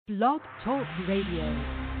Blog Talk Radio.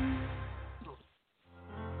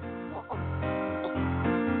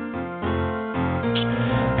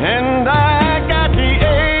 And I got the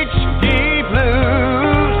HD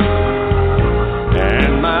blues,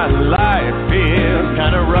 and my life feels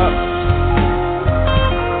kind of rough.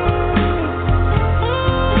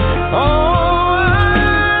 Oh,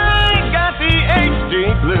 I got the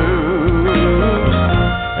HD blues,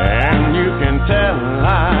 and you can tell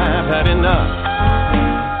I've had enough.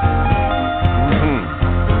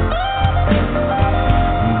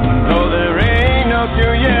 Though there ain't no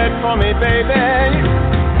cure yet for me, baby,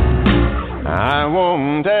 I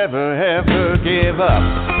won't ever give up.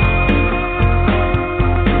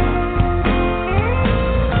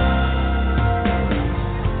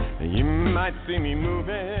 You might see me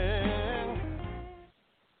moving.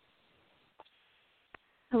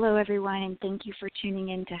 Hello, everyone, and thank you for tuning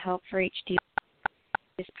in to Help for HD.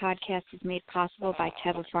 This podcast is made possible by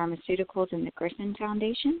Teva Pharmaceuticals and the Grissom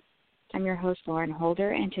Foundation. I'm your host, Lauren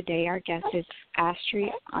Holder, and today our guest is Astrid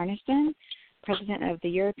Arnesen, President of the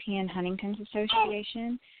European Huntington's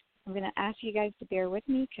Association. I'm going to ask you guys to bear with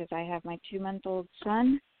me because I have my 2-month-old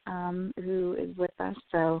son who is with us,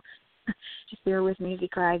 so just bear with me as he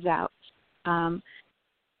cries out.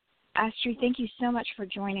 Astrid, thank you so much for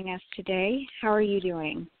joining us today. How are you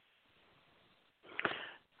doing?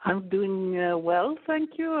 I'm doing well,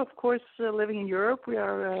 thank you. Of course, living in Europe, we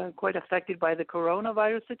are quite affected by the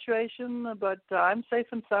coronavirus situation, but I'm safe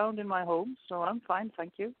and sound in my home, so I'm fine,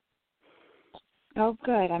 thank you. Oh,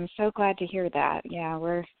 good. I'm so glad to hear that. Yeah,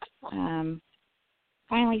 we're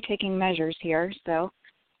finally taking measures here, so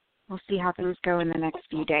we'll see how things go in the next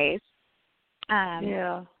few days.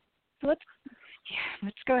 Yeah. So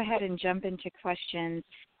let's go ahead and jump into questions.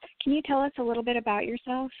 Can you tell us a little bit about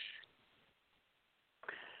yourself?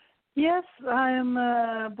 Yes, I am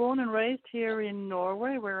born and raised here in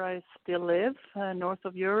Norway, where I still live, north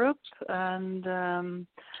of Europe, and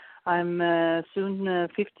I'm soon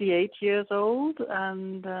 58 years old,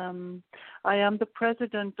 and I am the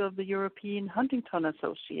president of the European Huntington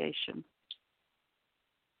Association.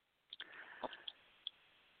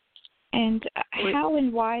 And how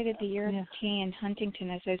and why did the European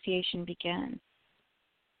Huntington Association begin?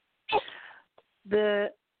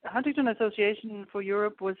 The Huntington Association for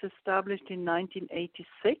Europe was established in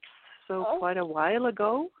 1986, so quite a while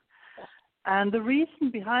ago. And the reason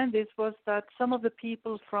behind this was that some of the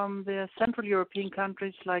people from the Central European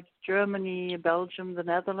countries like Germany, Belgium, the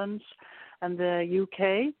Netherlands, and the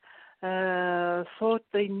UK thought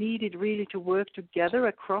they needed really to work together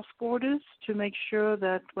across borders to make sure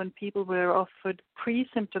that when people were offered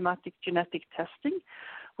pre-symptomatic genetic testing,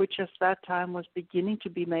 which at that time was beginning to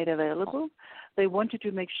be made available, they wanted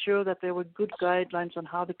to make sure that there were good guidelines on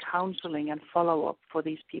how the counseling and follow-up for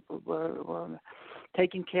these people were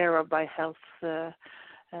taken care of by health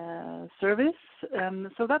service.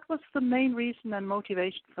 So that was the main reason and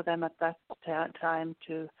motivation for them at that time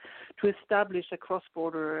to establish a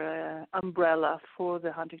cross-border umbrella for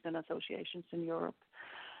the Huntington associations in Europe.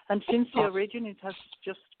 And since the origin, it has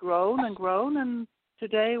just grown and grown, and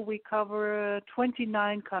today we cover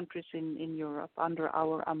 29 countries in Europe under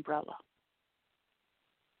our umbrella.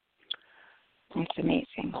 That's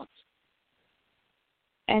amazing.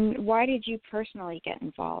 And why did you personally get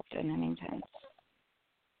involved in Huntington?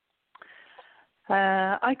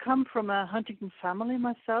 I come from a Huntington family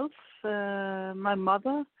myself. My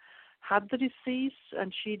mother had the disease,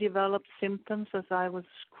 and she developed symptoms as I was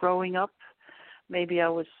growing up. Maybe I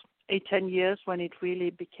was 8-10 years when it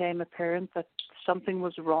really became apparent that something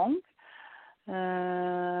was wrong.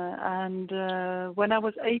 And when I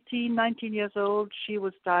was 18-19 years old, she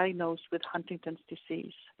was diagnosed with Huntington's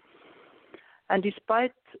disease. And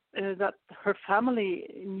despite that her family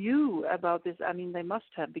knew about this, I mean, they must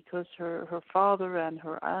have, because her father and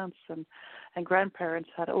her aunts and grandparents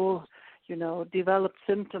had all, developed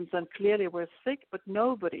symptoms and clearly were sick, but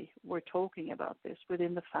nobody were talking about this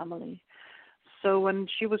within the family. So when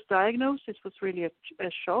she was diagnosed, it was really a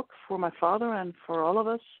shock for my father and for all of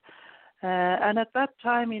us. And at that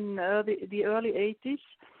time, in the early 80s,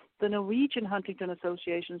 the Norwegian Huntington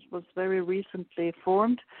Association was very recently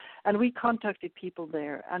formed, and we contacted people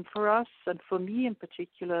there. And for us, and for me in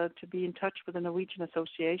particular, to be in touch with the Norwegian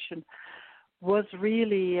Association was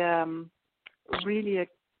really a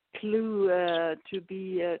clue to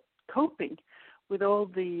be coping with all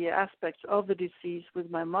the aspects of the disease,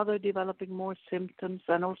 with my mother developing more symptoms,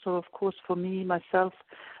 and also, of course, for me, myself,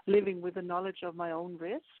 living with the knowledge of my own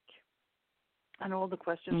risk and all the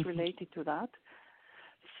questions related to that.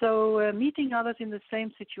 So meeting others in the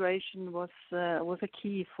same situation was a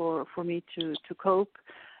key for me to cope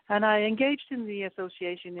And I engaged in the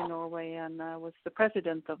association in Norway, and I was the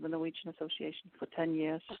president of the Norwegian Association for 10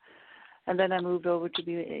 years. And then I moved over to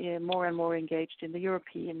be more and more engaged in the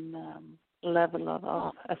European level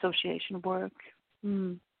of association work.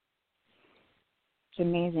 It's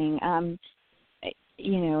amazing. And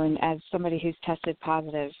as somebody who's tested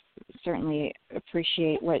positive, certainly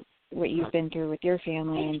appreciate what you've been through with your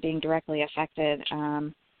family and being directly affected.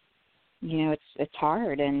 It's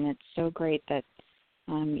hard, and it's so great that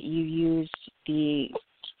you used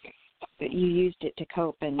it to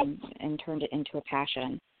cope and turned it into a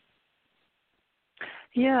passion.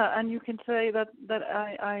 Yeah, and you can say that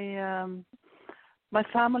I my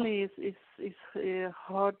family is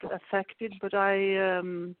hard affected, but I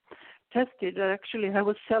tested. Actually, I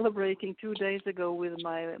was celebrating 2 days ago with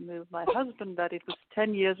my husband that it was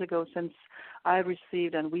 10 years ago since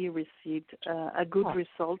we received a good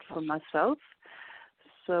result for myself.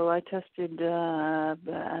 So I tested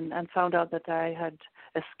and found out that I had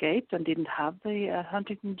escaped and didn't have the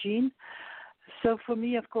Huntington gene. So for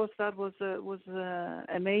me, of course, that was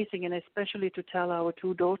amazing, and especially to tell our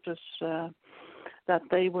 2 daughters that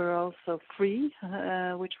they were also free,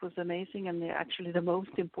 which was amazing, and they're actually the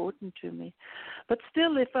most important to me. But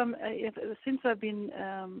still, since I've been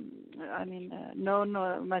known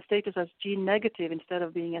my status as gene negative instead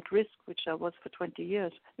of being at risk, which I was for 30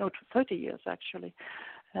 years actually,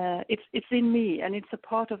 it's in me, and it's a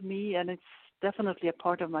part of me, and it's definitely a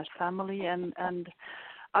part of my family, and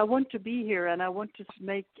I want to be here, and I want to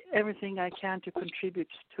make everything I can to contribute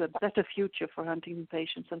to a better future for Huntington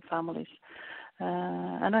patients and families.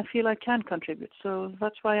 And I feel I can contribute, so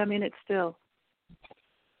that's why I'm in it still.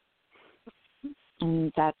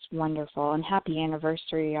 And that's wonderful. And happy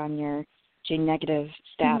anniversary on your gene negative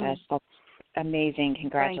status. That's amazing.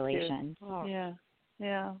 Congratulations. Thank you.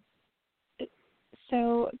 Yeah.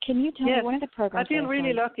 So can you tell me one of the programs? I feel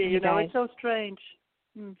really lucky, it's so strange.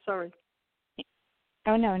 Sorry.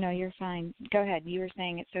 Oh, no, you're fine. Go ahead. You were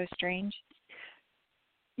saying it's so strange?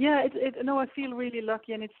 Yeah, I feel really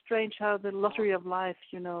lucky, and it's strange how the lottery of life,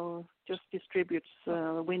 just distributes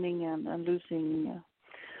winning and losing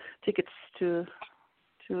tickets to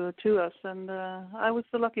us, and I was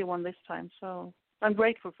the lucky one this time, so I'm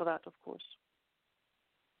grateful for that, of course.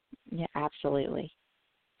 Yeah, absolutely.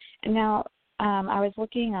 And now, I was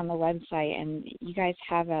looking on the website, and you guys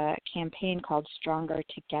have a campaign called Stronger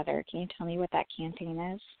Together. Can you tell me what that campaign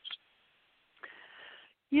is?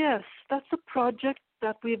 Yes, that's a project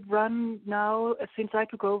that we've run now since I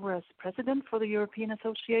took over as president for the European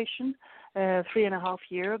Association 3.5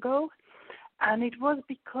 years ago. And it was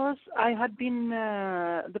because I had been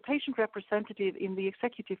the patient representative in the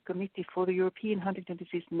executive committee for the European Huntington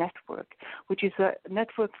Disease Network, which is a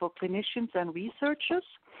network for clinicians and researchers.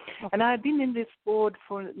 And I had been in this board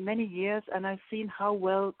for many years, and I've seen how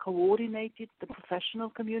well coordinated the professional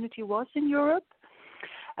community was in Europe.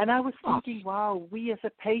 And I was thinking, wow, we as a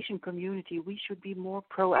patient community, we should be more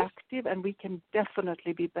proactive, and we can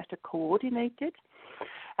definitely be better coordinated.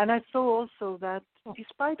 And I saw also that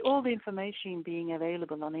despite all the information being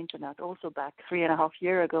available on the internet, also back 3.5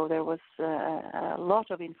 years ago, there was a lot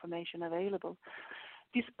of information available.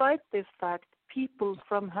 Despite this fact, people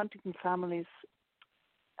from Huntington families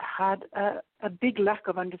had a big lack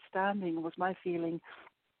of understanding, was my feeling,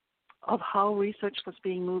 of how research was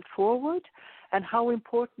being moved forward and how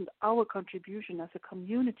important our contribution as a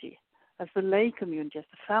community, as the lay community, as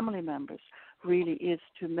the family members, really is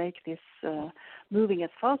to make this moving as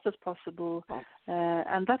fast as possible.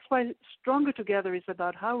 And that's why Stronger Together is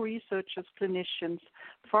about how researchers, clinicians,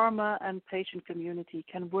 pharma and patient community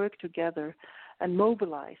can work together and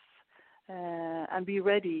mobilize and be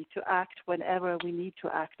ready to act whenever we need to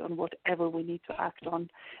act on whatever we need to act on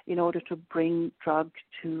in order to bring drug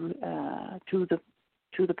to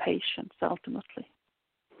the patients ultimately.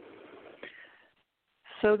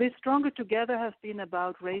 So this Stronger Together has been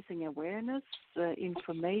about raising awareness,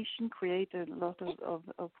 information, create a lot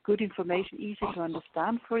of good information, easy to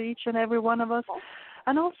understand for each and every one of us,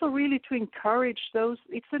 and also really to encourage those.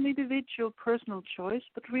 It's an individual personal choice,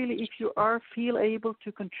 but really if you feel able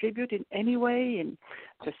to contribute in any way, in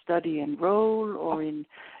the study enroll or in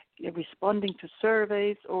responding to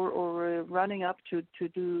surveys or running up to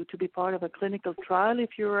be part of a clinical trial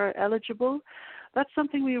if you are eligible, that's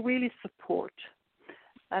something we really support.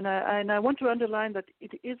 And I want to underline that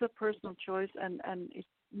it is a personal choice, and it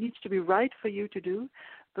needs to be right for you to do.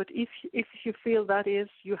 But if you feel that is,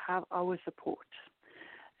 you have our support.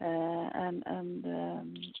 And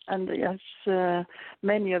as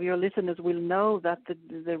many of your listeners will know, that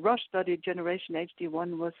the Rush study Generation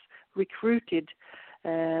HD1 was recruited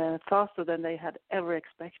faster than they had ever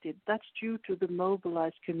expected. That's due to the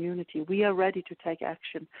mobilized community. We are ready to take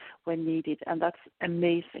action when needed, and that's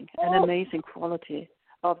amazing, an amazing quality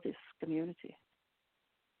of this community.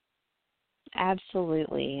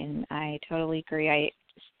 Absolutely, and I totally agree.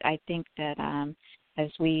 I think that as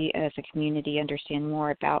we as a community understand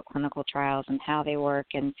more about clinical trials and how they work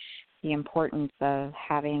and the importance of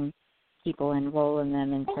having people enroll in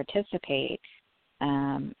them and participate,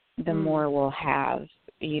 the more we'll have,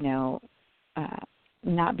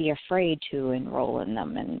 not be afraid to enroll in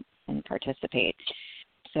them and participate.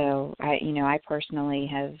 So I personally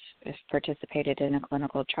have participated in a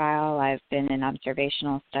clinical trial. I've been in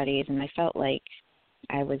observational studies, and I felt like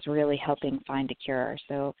I was really helping find a cure.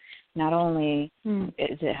 So not only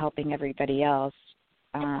is it helping everybody else,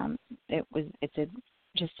 it's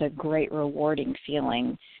just a great rewarding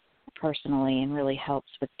feeling personally, and really helps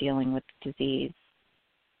with dealing with the disease.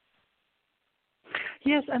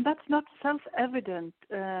 Yes, and that's not self-evident.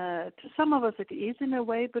 To some of us it is in a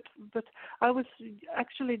way, but I was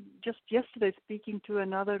actually just yesterday speaking to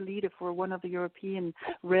another leader for one of the European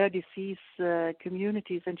rare disease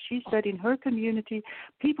communities, and she said in her community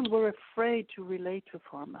people were afraid to relate to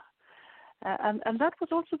pharma. And that was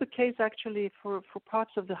also the case actually for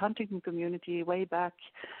parts of the Huntington community way back,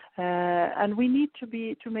 and we need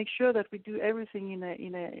to make sure that we do everything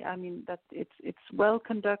that it's well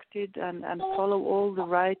conducted and follow all the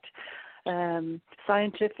right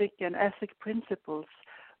scientific and ethic principles.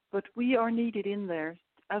 But we are needed in there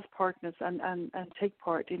as partners and take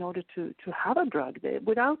part in order to have a drug.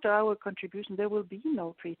 Without our contribution, there will be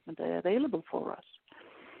no treatment available for us.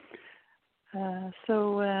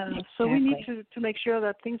 So we need to make sure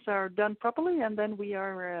that things are done properly, and then we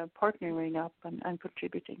are partnering up and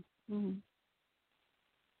contributing.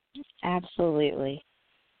 Absolutely.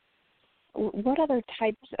 What other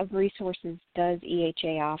types of resources does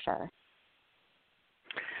EHA offer?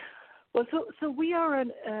 Well, so we are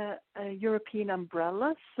a European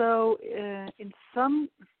umbrella. So in some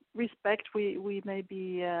respect, we may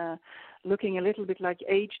be looking a little bit like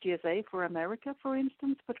HDSA for America, for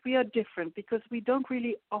instance, but we are different because we don't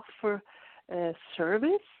really offer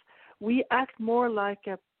service. We act more like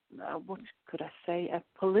a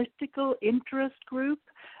political interest group.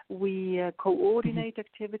 We coordinate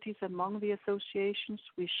activities among the associations.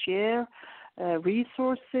 We share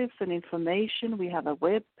resources and information. We have a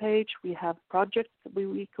web page. We have projects that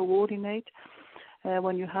we coordinate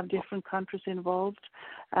when you have different countries involved,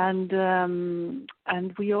 and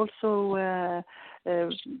we also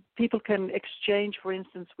people can exchange. For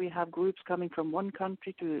instance, we have groups coming from one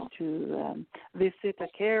country to visit a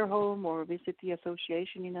care home or visit the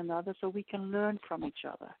association in another, so we can learn from each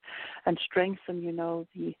other and strengthen,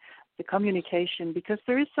 the communication, because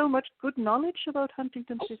there is so much good knowledge about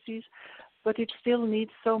Huntington's disease, but it still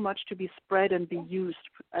needs so much to be spread and be used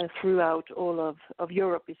throughout all of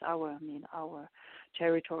Europe. Is our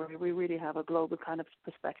territory. We really have a global kind of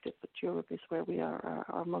perspective, but Europe is where we are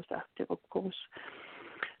most active, of course.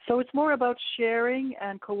 So it's more about sharing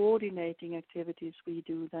and coordinating activities we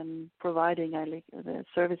do than providing the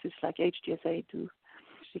services like HDSA do,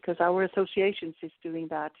 because our associations is doing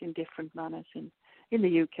that in different manners in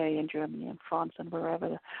the UK and Germany and France and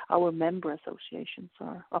wherever our member associations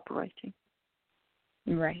are operating.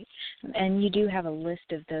 Right. And you do have a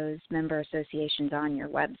list of those member associations on your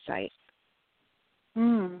website.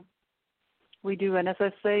 We do, and as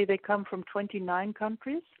I say, they come from 29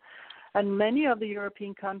 countries, and many of the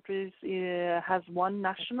European countries has one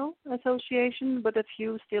national association, but a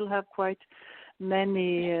few still have quite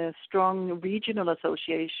many strong regional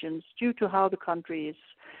associations due to how the country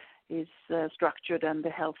is structured and the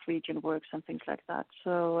health region works and things like that.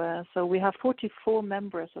 So we have 44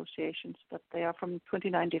 member associations, but they are from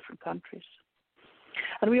 29 different countries.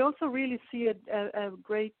 And we also really see a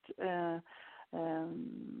great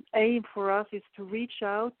aim for us is to reach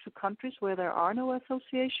out to countries where there are no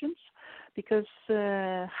associations, because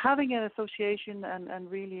having an association and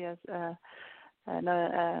really as an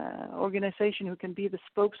organization who can be the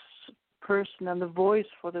spokesperson and the voice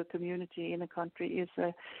for the community in a country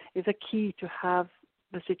is a key to have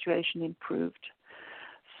the situation improved.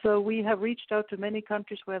 So we have reached out to many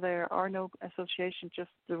countries where there are no associations.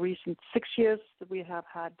 Just the recent 6 years that we have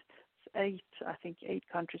had eight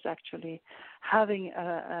countries actually having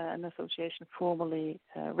an association formally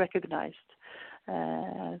recognized.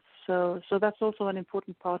 So that's also an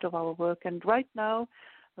important part of our work. And right now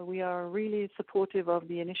we are really supportive of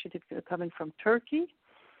the initiative coming from Turkey.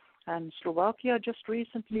 And Slovakia just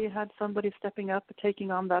recently had somebody stepping up,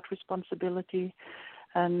 taking on that responsibility.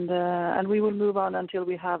 And we will move on until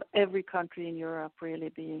we have every country in Europe really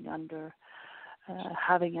being under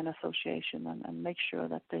having an association and make sure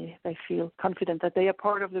that they feel confident that they are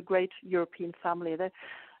part of the great European family.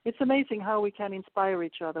 It's amazing how we can inspire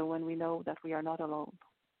each other when we know that we are not alone.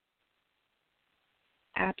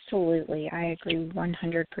 Absolutely. I agree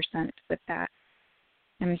 100% with that.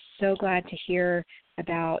 I'm so glad to hear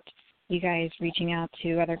about you guys reaching out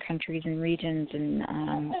to other countries and regions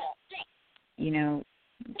and,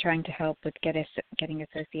 trying to help with getting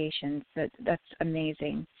associations. That's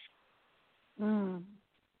amazing. Mm.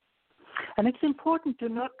 And it's important to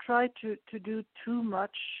not try to do too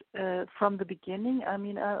much from the beginning. I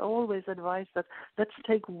mean, I always advise that let's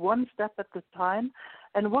take one step at a time.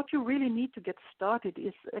 And what you really need to get started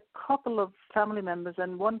is a couple of family members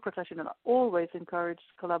and one professional. Always encourage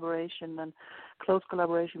collaboration and close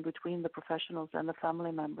collaboration between the professionals and the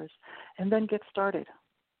family members. And then get started.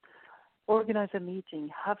 Organize a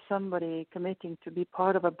meeting, have somebody committing to be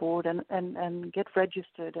part of a board and get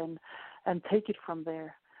registered and take it from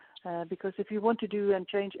there. Because if you want to do and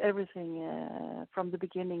change everything from the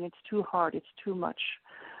beginning, it's too hard, it's too much.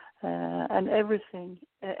 And every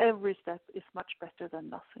step is much better than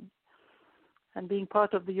nothing. And being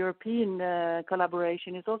part of the European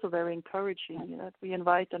collaboration is also very encouraging. That we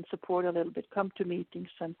invite and support a little bit, come to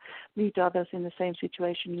meetings and meet others in the same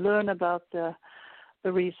situation, learn about the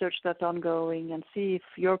research that's ongoing and see if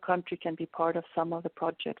your country can be part of some of the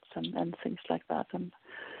projects and things like that. And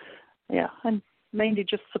mainly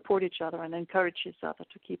just support each other and encourage each other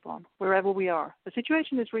to keep on wherever we are. The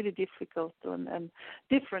situation is really difficult and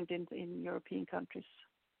different in European countries.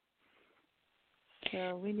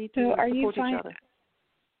 So we need to support each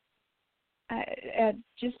other.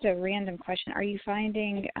 Just a random question. Are you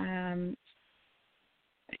finding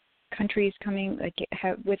countries coming,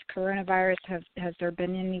 with coronavirus, has there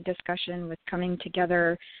been any discussion with coming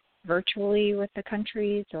together virtually with the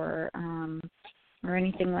countries or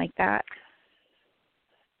anything like that?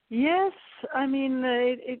 Yes, I mean,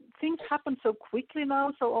 things happen so quickly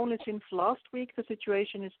now, so only since last week the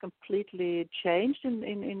situation is completely changed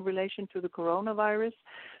in relation to the coronavirus.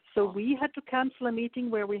 So we had to cancel a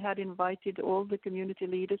meeting where we had invited all the community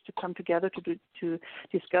leaders to come together to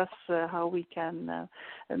discuss how we can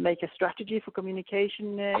make a strategy for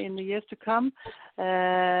communication in the years to come.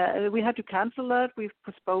 We had to cancel that. We've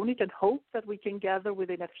postponed it and hope that we can gather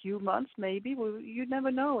within a few months, maybe. You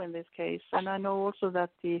never know in this case. And I know also that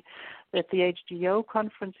the HDO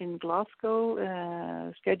conference in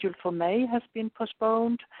Glasgow, scheduled for May, has been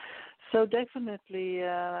postponed. So definitely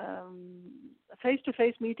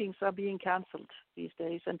face-to-face meetings are being cancelled these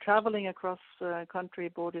days, and traveling across country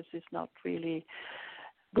borders is not really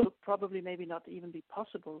good, probably maybe not even be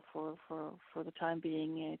possible for the time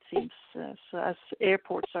being, it seems, so as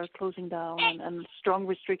airports are closing down and strong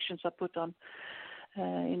restrictions are put on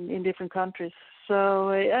in different countries.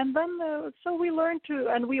 So so we learn to,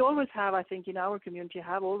 and we always have, I think, in our community,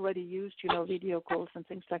 have already used, video calls and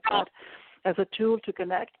things like that as a tool to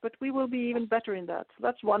connect, but we will be even better in that. So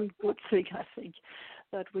that's one good thing, I think,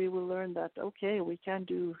 that we will learn that, okay, we can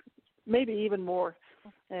do maybe even more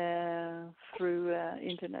through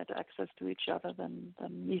internet access to each other than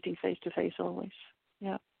meeting face-to-face always.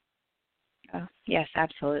 Yeah. Yes,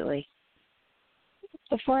 absolutely.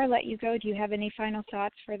 Before I let you go, do you have any final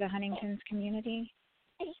thoughts for the Huntington's community?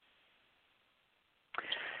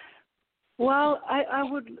 Well, I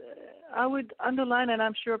would underline, and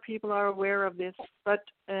I'm sure people are aware of this, but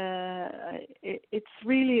it's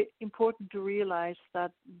really important to realize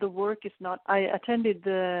that the work is not. I attended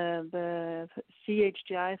the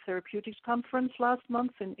CHGI Therapeutics Conference last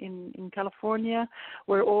month in California,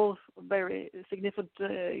 where all very significant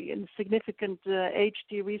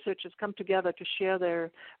HD researchers come together to share their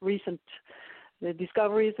recent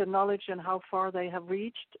discoveries and knowledge and how far they have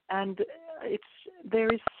reached. And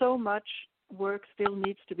there is so much work still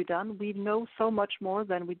needs to be done. We know so much more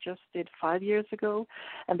than we just did 5 years ago,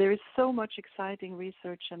 and there is so much exciting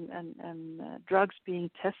research and drugs being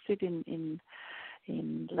tested in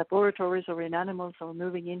laboratories or in animals or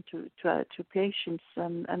moving into to patients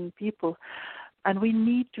and people, and we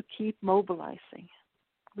need to keep mobilizing.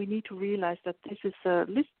 We need to realize that this is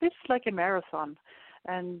like a marathon.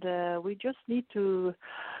 And we just need to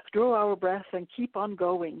draw our breath and keep on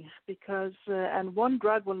going, because and one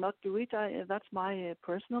drug will not do it. That's my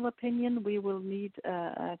personal opinion. We will need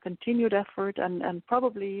a continued effort, and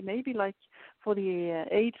probably maybe like for the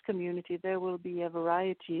AIDS community, there will be a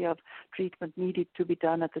variety of treatment needed to be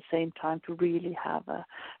done at the same time to really have a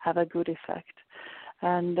good effect.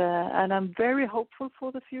 And I'm very hopeful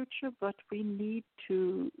for the future, but we need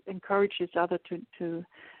to encourage each other to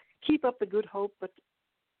keep up the good hope, but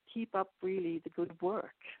keep up really the good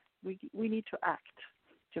work. We need to act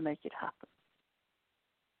to make it happen.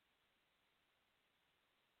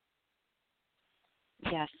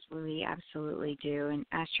 Yes, we absolutely do. And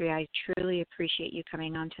Astrid, I truly appreciate you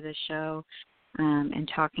coming onto the show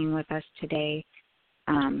and talking with us today.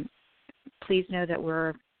 Please know that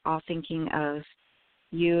we're all thinking of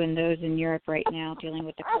you and those in Europe right now dealing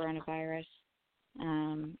with the coronavirus,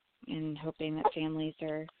 and hoping that families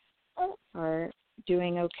are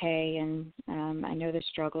doing okay. And I know the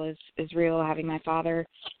struggle is real, having my father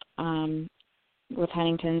with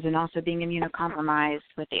Huntington's and also being immunocompromised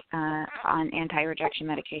with on anti-rejection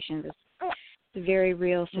medications. It's a very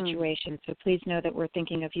real situation. So please know that we're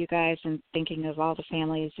thinking of you guys and thinking of all the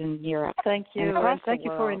families in Europe. Thank you. And Thank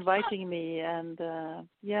you for inviting me. And,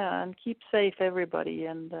 and keep safe, everybody.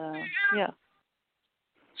 And,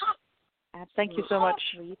 Absolutely. Thank you so much.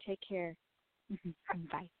 Well, you take care.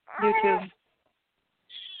 Bye. You too.